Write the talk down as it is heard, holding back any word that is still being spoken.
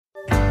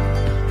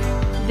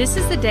This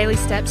is the Daily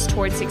Steps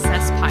Toward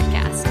Success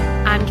podcast.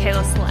 I'm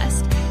Kayla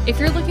Celeste. If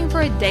you're looking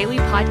for a daily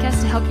podcast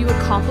to help you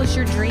accomplish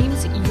your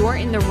dreams, you're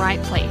in the right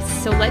place.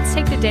 So let's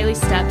take the daily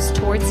steps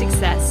toward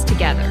success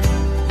together.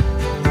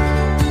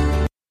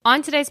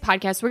 On today's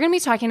podcast, we're going to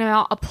be talking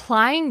about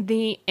applying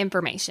the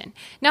information.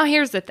 Now,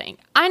 here's the thing.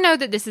 I know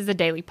that this is a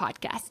daily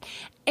podcast,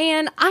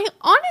 and I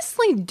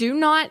honestly do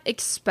not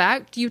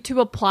expect you to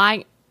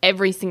apply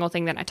every single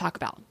thing that I talk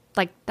about.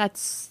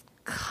 That's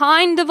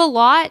kind of a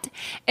lot.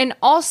 And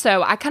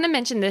also, I kind of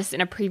mentioned this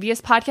in a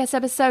previous podcast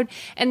episode,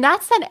 and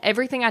that's that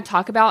everything I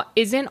talk about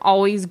isn't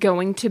always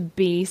going to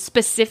be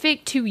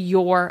specific to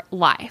your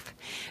life.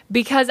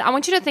 Because I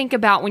want you to think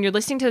about when you're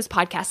listening to this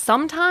podcast,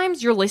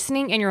 sometimes you're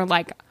listening and you're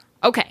like,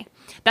 okay,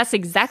 that's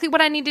exactly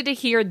what I needed to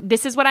hear.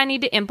 This is what I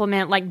need to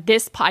implement. Like,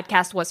 this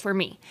podcast was for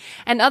me.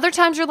 And other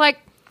times you're like,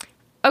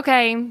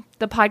 okay,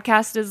 the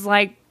podcast is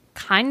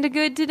kind of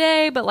good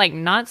today, but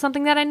not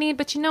something that I need.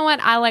 But you know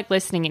what? I like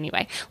listening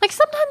anyway.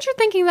 Sometimes you're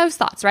thinking those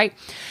thoughts, right?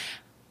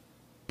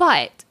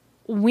 But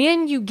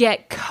when you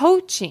get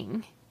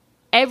coaching,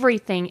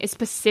 everything is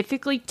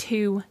specifically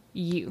to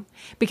you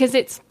because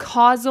it's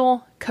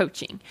causal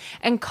coaching.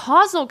 And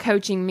causal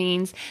coaching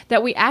means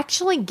that we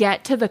actually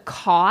get to the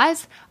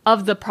cause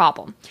of the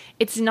problem.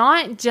 It's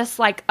not just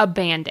like a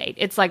Band-Aid.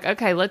 It's like,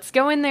 okay, let's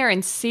go in there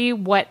and see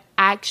what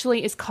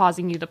actually is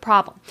causing you the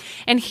problem.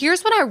 And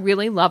here's what I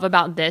really love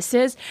about this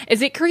is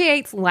it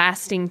creates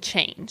lasting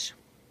change.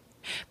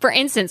 For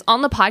instance,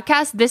 on the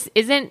podcast, this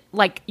isn't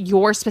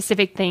your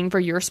specific thing for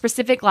your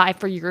specific life,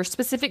 for your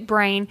specific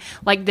brain.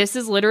 This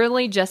is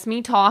literally just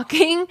me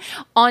talking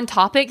on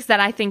topics that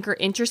I think are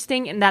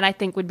interesting and that I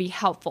think would be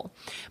helpful.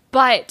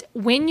 But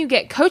when you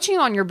get coaching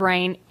on your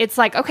brain, it's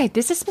okay,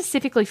 this is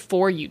specifically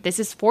for you. This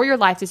is for your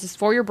life. This is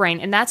for your brain.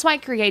 And that's why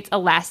it creates a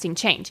lasting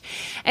change.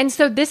 And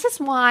so this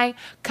is why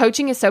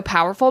coaching is so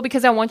powerful,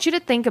 because I want you to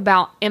think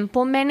about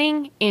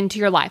implementing into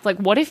your life.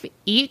 What if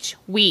each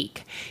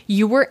week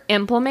you were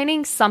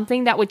implementing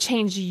something that would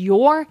change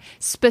your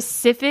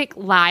specific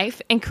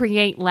life and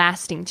create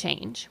lasting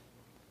change?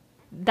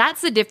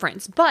 That's the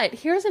difference. But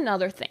here's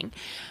another thing.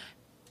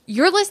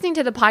 You're listening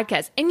to the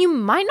podcast and you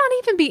might not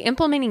even be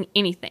implementing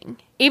anything,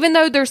 even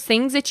though there's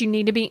things that you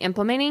need to be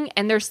implementing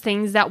and there's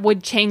things that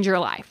would change your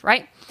life,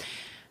 right?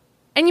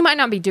 And you might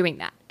not be doing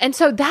that. And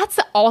so that's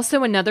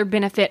also another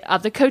benefit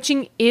of the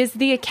coaching is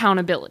the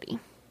accountability.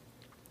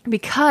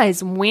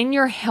 Because when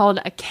you're held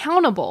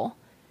accountable,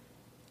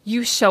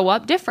 you show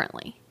up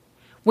differently.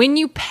 When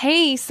you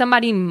pay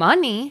somebody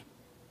money,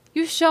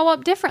 you show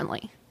up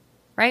differently,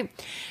 right?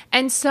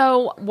 And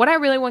so what I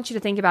really want you to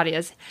think about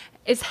is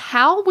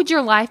how would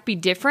your life be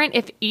different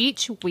if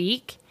each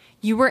week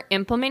you were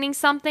implementing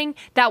something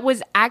that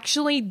was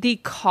actually the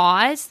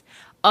cause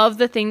of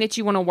the thing that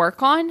you want to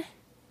work on?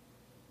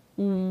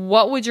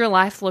 What would your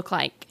life look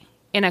like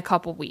in a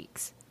couple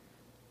weeks?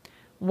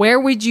 Where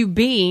would you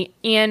be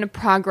in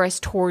progress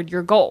toward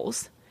your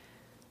goals?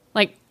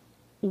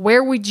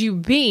 Where would you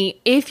be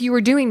if you were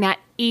doing that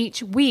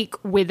each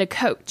week with a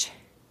coach?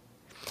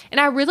 And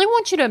I really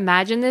want you to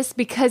imagine this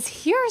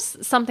because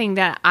here's something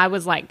that I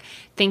was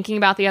thinking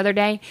about the other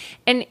day.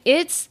 And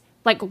it's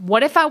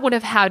what if I would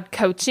have had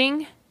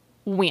coaching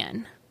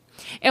when?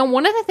 And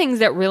one of the things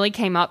that really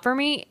came up for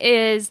me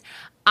is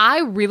I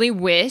really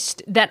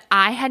wished that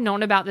I had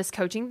known about this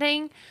coaching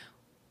thing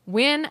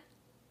when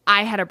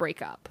I had a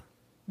breakup,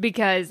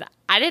 because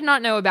I did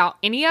not know about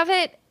any of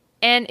it.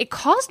 And it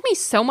caused me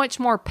so much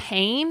more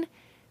pain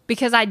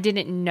because I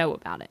didn't know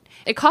about it.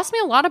 It cost me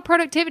a lot of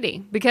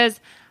productivity because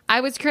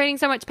I was creating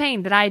so much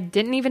pain that I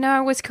didn't even know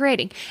I was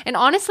creating. And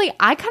honestly,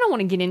 I kind of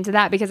want to get into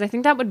that because I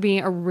think that would be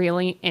a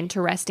really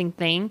interesting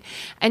thing.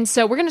 And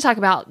so we're going to talk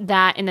about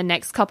that in the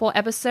next couple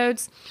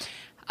episodes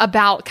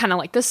about kind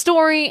of the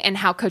story and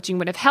how coaching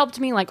would have helped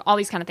me, all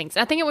these kind of things.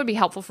 I think it would be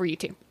helpful for you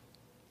too.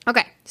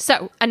 Okay,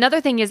 so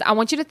another thing is I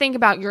want you to think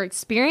about your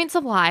experience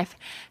of life,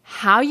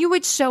 how you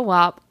would show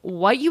up,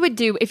 what you would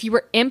do if you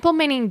were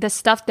implementing the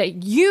stuff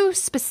that you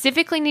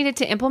specifically needed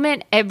to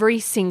implement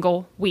every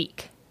single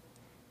week.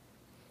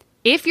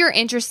 If you're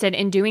interested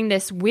in doing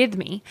this with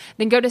me,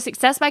 then go to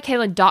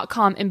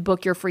successbykayla.com and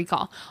book your free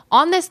call.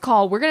 On this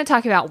call, we're going to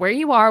talk about where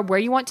you are, where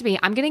you want to be.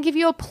 I'm going to give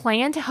you a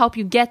plan to help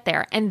you get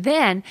there. And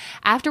then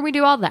after we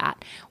do all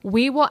that,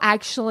 we will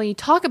actually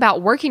talk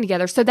about working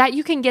together so that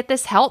you can get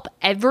this help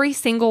every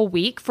single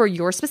week for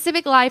your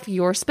specific life,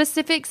 your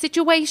specific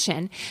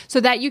situation, so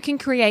that you can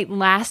create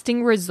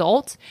lasting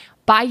results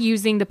by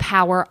using the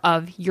power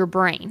of your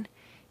brain.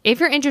 If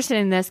you're interested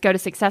in this, go to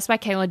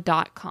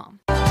successbykayla.com.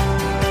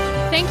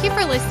 Thank you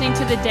for listening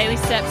to the Daily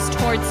Steps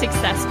Toward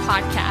Success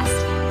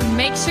podcast.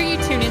 Make sure you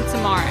tune in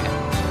tomorrow.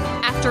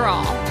 After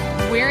all,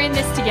 we're in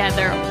this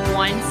together,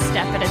 one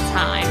step at a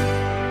time.